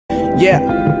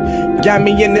Yeah, got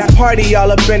me in this party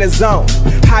all up in the zone.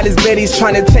 Hottest Betty's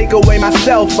trying to take away my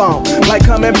cell phone. Like,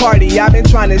 come and party, I've been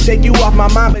trying to shake you off my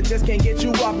mind, but just can't get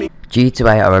you off me.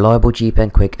 G2A are reliable, cheap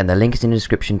and quick, and the link is in the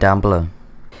description down below.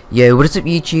 Yo, what is up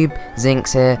YouTube?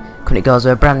 Zinx here, coming guys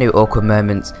with a brand new Awkward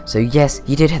Moments. So yes,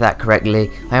 you did hear that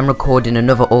correctly. I am recording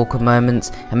another Awkward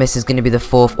Moments, and this is going to be the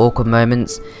 4th Awkward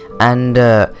Moments. And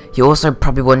you're also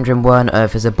probably wondering why on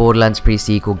earth is a Borderlands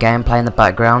pre-sequel gameplay in the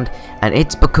background, and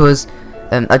it's because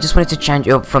I just wanted to change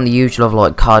it up from the usual of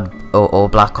like COD or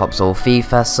Black Ops or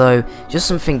FIFA, so just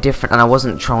something different. And I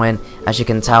wasn't trying, as you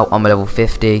can tell, I'm a level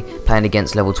 50, playing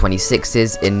against level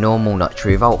 26s in normal, not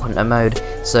true Vault Hunter mode.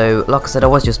 So like I said, I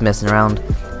was just messing around,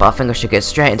 but I think I should get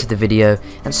straight into the video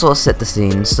and sort of set the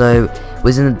scene. So it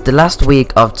was in the last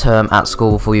week of term at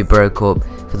school before we broke up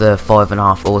for the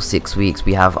 5.5 or 6 weeks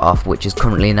we have off, which is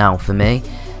currently now for me.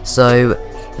 So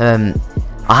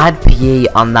I had PE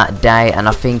on that day, and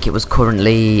I think it was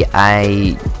currently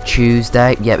a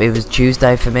Tuesday. Yep, it was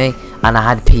Tuesday for me, and I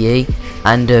had PE.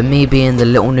 And me being the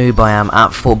little noob I am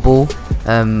at football,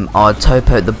 I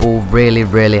toe-poked the ball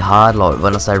really hard. Like,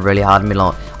 when I say really hard, I mean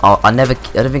like I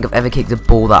don't think I've ever kicked a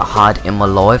ball that hard in my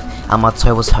life, and my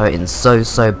toe was hurting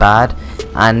so bad.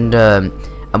 And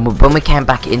when we came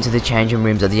back into the changing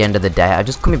rooms at the end of the day, I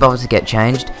just couldn't be bothered to get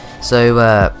changed. So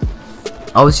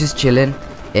I was just chilling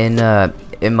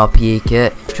in my PE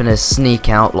kit, trying to sneak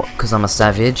out because I'm a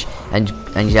savage, and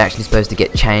you're actually supposed to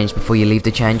get changed before you leave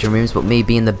the changing rooms. But me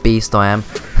being the beast I am,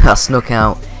 I snuck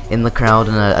out in the crowd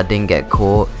and I didn't get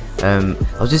caught. I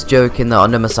was just joking that I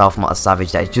know myself I'm not a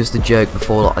savage. That is just a joke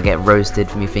before like, I get roasted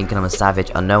for me thinking I'm a savage.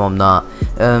 I know I'm not.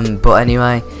 But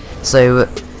anyway, so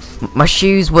my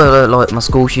shoes were like, my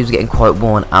school shoes were getting quite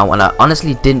worn out, and I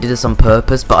honestly didn't do this on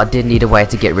purpose, but I did need a way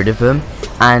to get rid of them.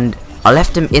 And I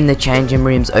left them in the changing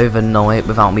rooms overnight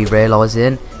without me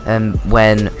realising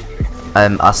when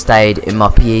I stayed in my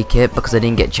PE kit, because I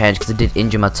didn't get changed because I did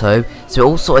injure my toe. So it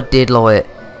all sort of did like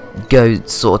go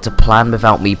sort of to plan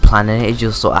without me planning it. It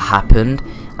just sort of happened.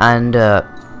 And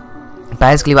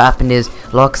basically what happened is,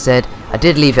 like I said, I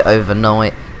did leave it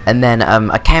overnight, and then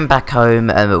I came back home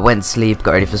and went to sleep,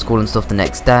 got ready for school and stuff the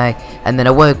next day. And then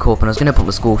I woke up and I was going to put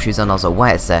my school shoes on. I was like,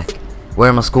 wait a sec, where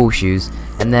are my school shoes?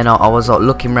 And then I was like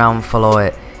looking around for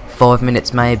like 5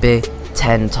 minutes, maybe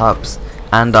 10 tops,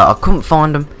 and I couldn't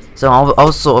find them. So I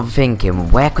was sort of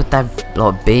thinking, where could they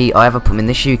like be? I either put them in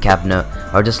the shoe cabinet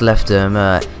or I just left them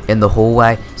in the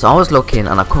hallway. So I was looking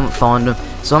and I couldn't find them.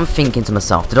 So I'm thinking to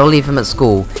myself, did I leave them at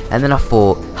school? And then I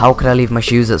thought, how could I leave my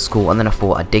shoes at school? And then I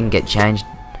thought, I didn't get changed.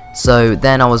 So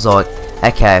then I was like,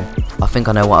 okay, I think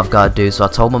I know what I've got to do. So I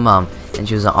told my mum, and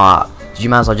she was like, alright, you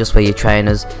might as well just wear your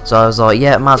trainers. So I was like,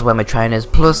 yeah, I might as well wear my trainers.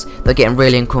 Plus they're getting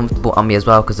really uncomfortable on me as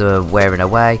well because they were wearing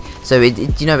away. So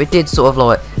it you know, it did sort of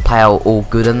like play out all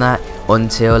good on that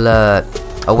until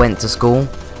I went to school.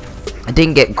 I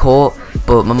didn't get caught,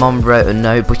 but my mum wrote a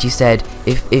note, but she said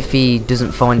if he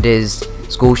doesn't find his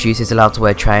school shoes, he's allowed to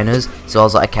wear trainers. So I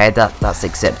was like, okay, that's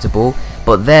acceptable.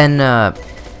 But then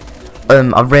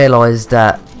I realised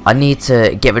that I need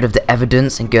to get rid of the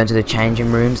evidence and go into the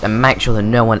changing rooms and make sure that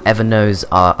no one ever knows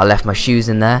I left my shoes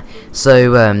in there.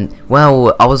 So,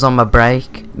 well, I was on my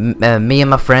break. Me and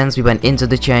my friends, we went into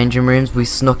the changing rooms. We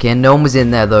snuck in. No one was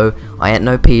in there though. I ain't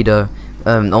no pedo,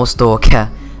 or stalker.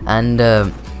 And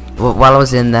while I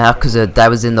was in there, because they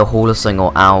was in the hall or something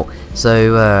or out,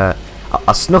 so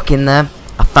I snuck in there.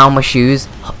 I found my shoes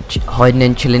hiding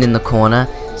and chilling in the corner.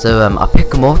 So I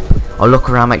pick them up. I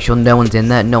look around, make sure no one's in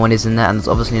there. No one is in there, and there's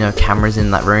obviously no cameras in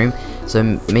that room. So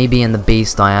me being the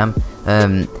beast I am,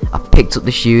 I picked up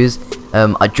the shoes.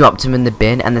 I dropped them in the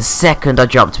bin, and the second I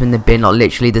dropped them in the bin, like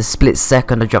literally the split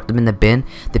second I dropped them in the bin,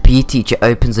 the PE teacher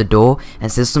opens the door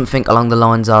and says something along the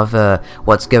lines of,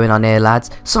 what's going on here,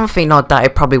 lads? Something like that.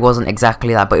 It probably wasn't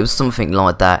exactly that, but it was something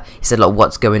like that. He said like,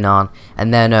 what's going on?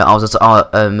 And then I was just,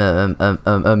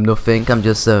 nothing. I'm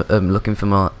just looking for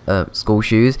my school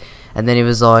shoes. And then he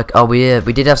was like, oh, we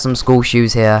did have some school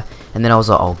shoes here. And then I was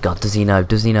like, oh god, does he know?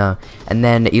 Does he know? And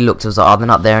then he looked and was like, oh, they're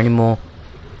not there anymore.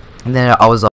 And then I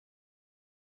was like,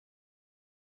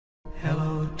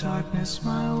 hello darkness,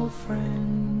 my old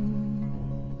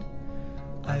friend,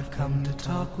 I've come to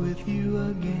talk with you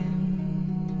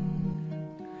again,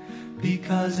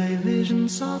 because a vision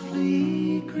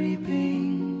softly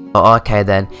creeping. oh, okay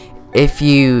then, if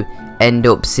you end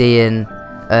up seeing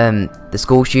the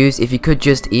school shoes, if you could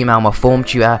just email my form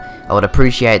tutor, I would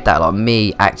appreciate that. Like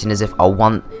me acting as if I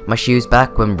want my shoes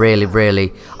back when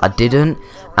really I didn't.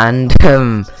 And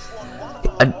I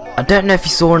don't know if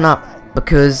you saw or not,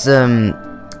 because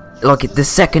like the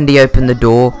second he opened the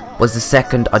door, was the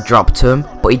second I dropped him,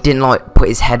 but he didn't like put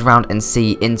his head round and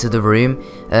see into the room.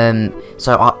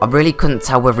 So I really couldn't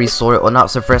tell whether he saw it or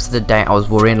not. So for the rest of the day I was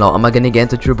worrying, like, am I gonna get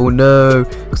into trouble? No,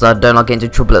 because I don't like getting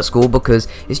into trouble at school, because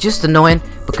it's just annoying,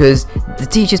 because the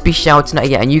teachers be shouting at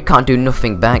you and you can't do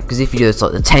nothing back, because if you do, it's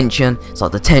like detention,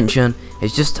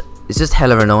 it's just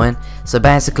hella annoying. So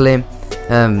basically,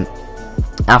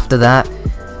 after that,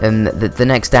 the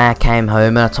next day I came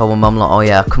home and I told my mum, like, oh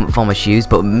yeah, I couldn't find my shoes,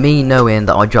 but me knowing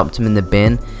that I dropped them in the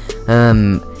bin.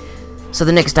 So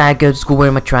the next day I go to school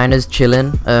wearing my trainers,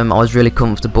 chilling. I was really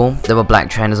comfortable. There were black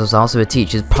trainers as well, so the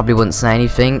teachers probably wouldn't say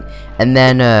anything. And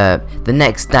then the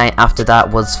next day after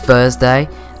that was Thursday,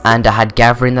 and I had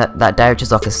gathering that day, which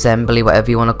is like assembly,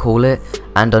 whatever you want to call it.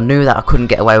 And I knew that I couldn't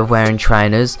get away with wearing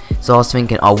trainers, so I was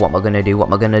thinking, oh, what am I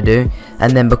gonna do?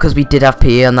 And then because we did have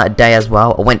PE on that day as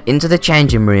well, I went into the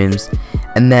changing rooms,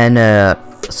 and then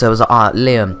so I was like, alright,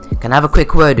 Liam, can I have a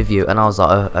quick word with you? And I was like,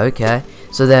 oh, okay.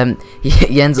 So then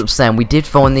he ends up saying, we did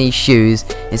find these shoes.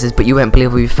 He says, but you won't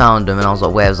believe where we found them. And I was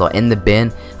like, where? I was like, in the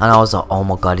bin. And I was like, oh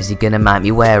my god, is he gonna make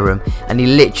me wear them? And he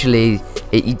literally,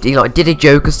 he like did a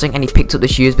joke or something, and he picked up the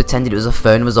shoes, pretended it was a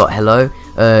phone, and was like, hello,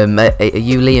 are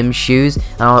you Liam's shoes?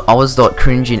 And I was like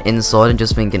cringing inside and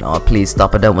just thinking, oh, please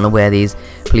stop, I don't want to wear these,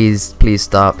 please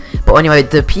stop. But anyway,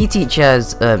 the PE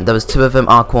teachers, there was 2 of them,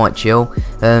 are quite chill.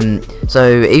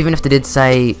 So even if they did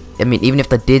say, even if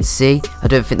they did see, I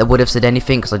don't think they would have said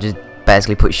anything, because I just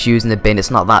basically put shoes in the bin. It's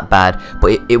not that bad,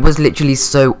 but it was literally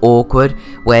so awkward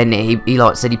when he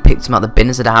like said he picked them out the bin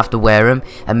and said I have to wear them,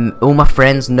 and all my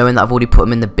friends, knowing that I've already put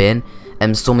them in the bin,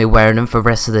 and saw me wearing them for the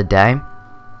rest of the day.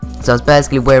 So I was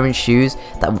basically wearing shoes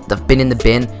that have been in the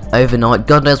bin overnight.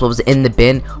 God knows what was in the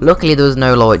bin. Luckily there was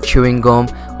no like chewing gum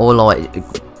or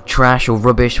like trash or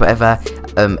rubbish, whatever,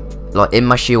 like in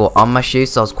my shoe or on my shoe,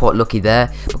 so I was quite lucky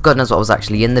there. But God knows what was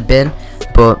actually in the bin.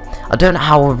 But I don't know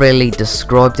how I really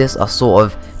describe this. I sort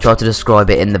of tried to describe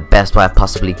it in the best way I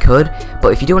possibly could. But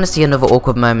if you do want to see another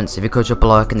awkward moments, if you could drop a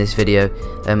like in this video,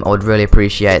 I would really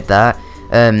appreciate that.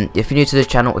 If you're new to the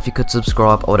channel, if you could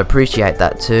subscribe, I would appreciate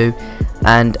that too.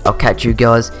 And I'll catch you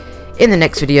guys in the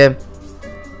next video.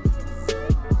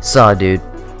 Saw, dude.